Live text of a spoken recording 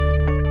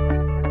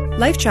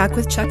LifeTrac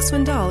with Chuck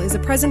Swindoll is a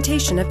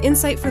presentation of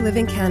Insight for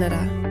Living Canada.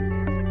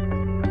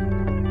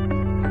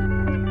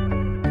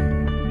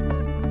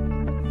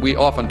 We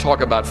often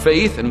talk about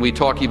faith, and we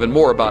talk even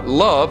more about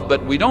love,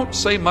 but we don't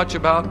say much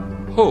about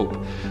hope.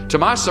 To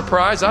my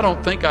surprise, I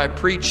don't think I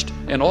preached,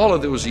 in all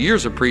of those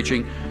years of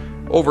preaching,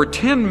 over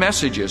 10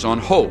 messages on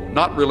hope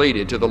not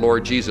related to the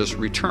Lord Jesus'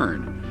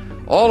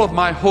 return. All of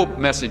my hope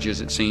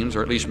messages, it seems,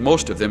 or at least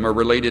most of them, are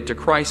related to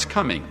Christ's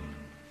coming.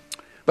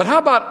 But how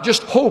about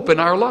just hope in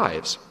our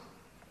lives?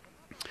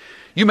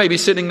 You may be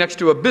sitting next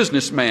to a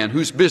businessman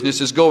whose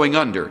business is going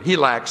under. He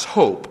lacks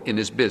hope in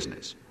his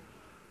business.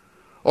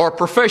 Or a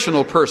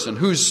professional person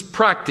whose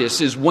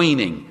practice is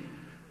waning.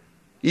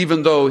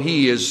 Even though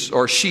he is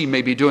or she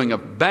may be doing a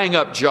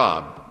bang-up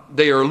job,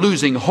 they are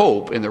losing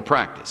hope in their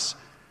practice.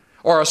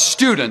 Or a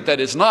student that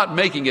is not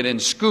making it in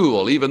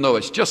school, even though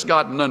it's just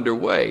gotten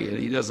underway and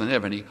he doesn't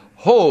have any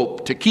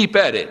hope to keep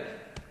at it.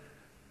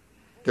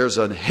 There's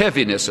a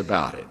heaviness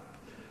about it.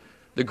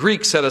 The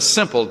Greeks had a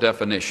simple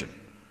definition: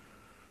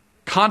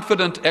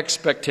 confident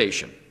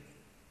expectation.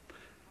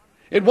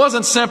 It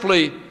wasn't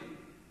simply,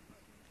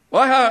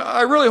 well,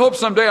 I really hope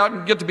someday I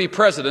can get to be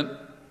president.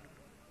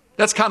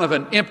 That's kind of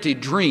an empty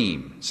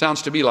dream.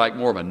 Sounds to me like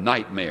more of a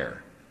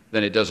nightmare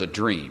than it does a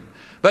dream.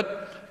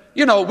 But,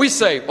 we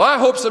say, well, I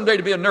hope someday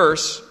to be a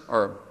nurse,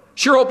 or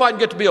sure hope I can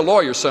get to be a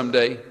lawyer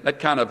someday. That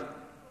kind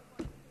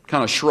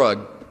of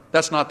shrug.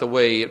 That's not the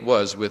way it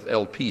was with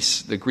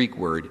elpis, the Greek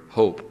word,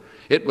 hope.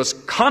 It was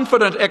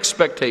confident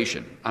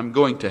expectation. I'm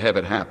going to have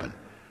it happen.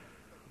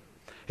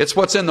 It's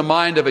what's in the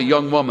mind of a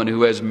young woman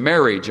who has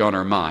marriage on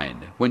her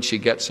mind when she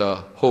gets a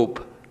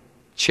hope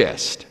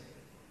chest.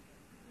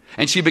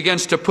 And she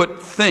begins to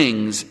put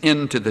things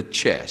into the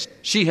chest.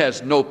 She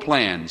has no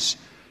plans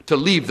to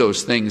leave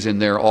those things in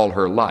there all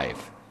her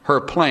life.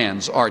 Her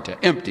plans are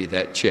to empty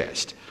that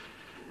chest.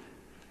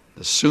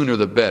 The sooner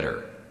the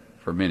better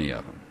for many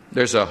of them.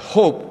 There's a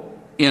hope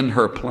in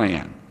her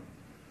plan.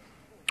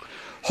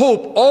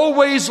 Hope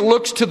always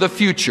looks to the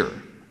future.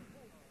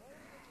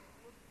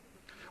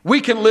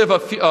 We can live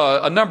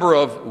a number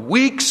of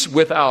weeks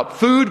without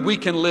food. We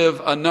can live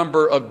a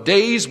number of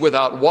days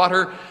without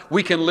water.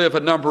 We can live a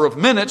number of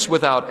minutes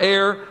without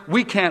air.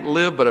 We can't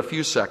live but a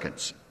few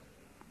seconds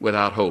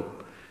without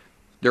hope.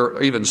 There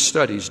are even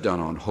studies done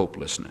on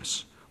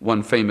hopelessness.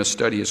 One famous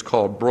study is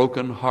called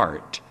Broken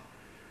Heart,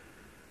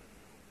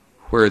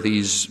 where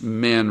these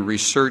men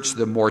researched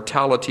the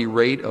mortality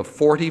rate of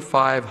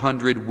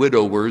 4,500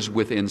 widowers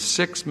within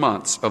 6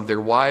 months of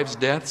their wives'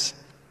 deaths.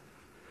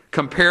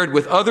 Compared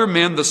with other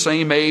men the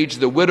same age,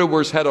 the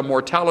widowers had a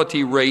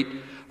mortality rate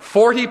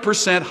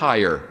 40%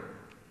 higher. Isn't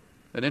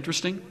that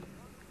interesting?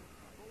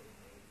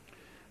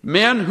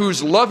 Men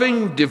whose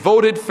loving,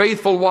 devoted,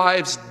 faithful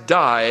wives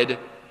died,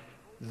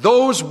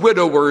 those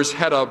widowers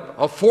had a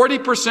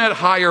 40%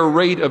 higher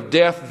rate of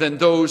death than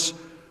those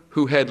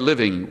who had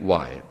living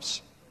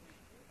wives.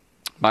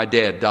 My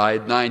dad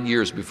died 9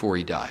 years before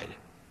he died.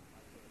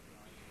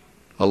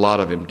 A lot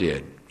of him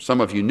did. Some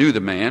of you knew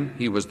the man.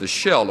 He was the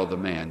shell of the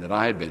man that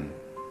I had been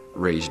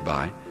raised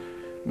by.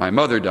 My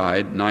mother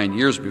died 9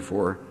 years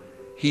before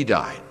he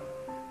died.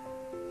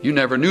 You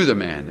never knew the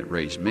man that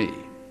raised me.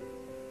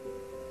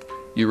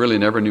 You really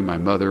never knew my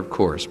mother, of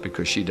course,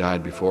 because she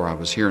died before I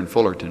was here in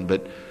Fullerton.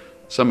 But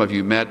some of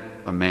you met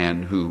a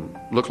man who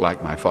looked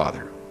like my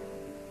father.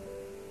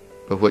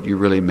 But what you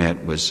really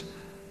met was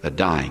a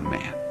dying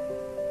man.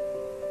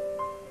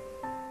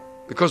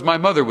 Because my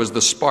mother was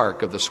the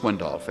spark of the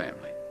Swindoll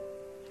family.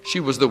 She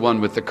was the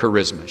one with the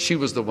charisma. She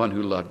was the one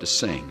who loved to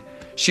sing.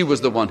 She was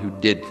the one who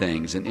did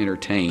things and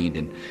entertained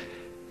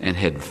and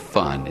had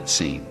fun, it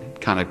seemed. It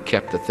kind of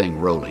kept the thing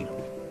rolling.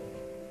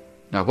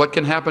 Now, what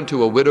can happen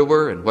to a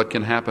widower and what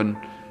can happen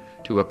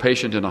to a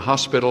patient in a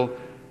hospital,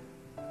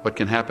 what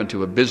can happen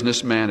to a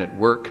businessman at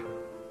work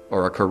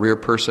or a career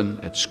person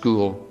at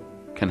school,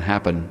 can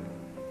happen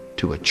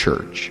to a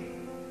church.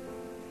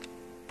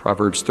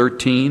 Proverbs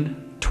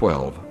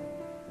 13:12.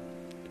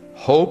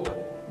 Hope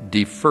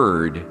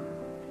deferred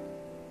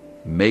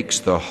makes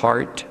the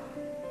heart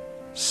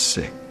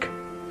sick.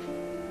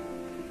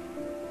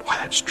 Boy,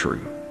 that's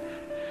true.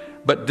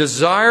 But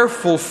desire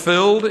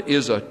fulfilled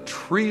is a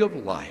tree of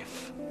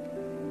life.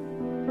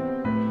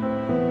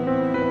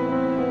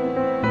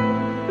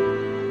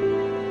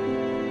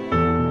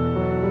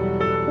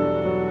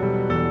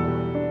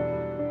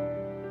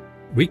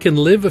 We can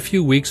live a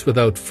few weeks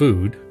without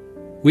food.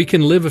 We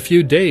can live a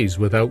few days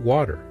without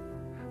water.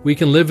 We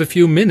can live a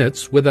few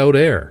minutes without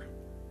air.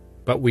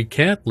 But we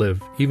can't live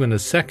even a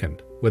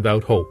second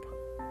without hope.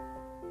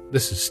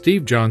 This is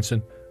Steve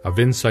Johnson of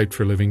Insight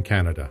for Living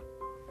Canada.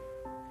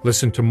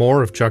 Listen to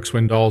more of Chuck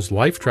Swindoll's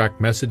LifeTrac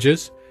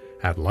messages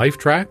at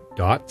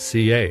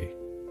lifetrac.ca.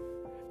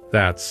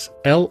 That's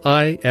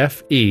LifeTrac.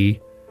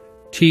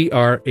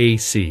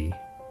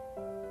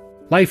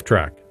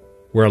 LifeTrac,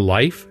 where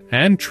life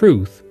and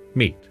truth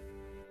meet.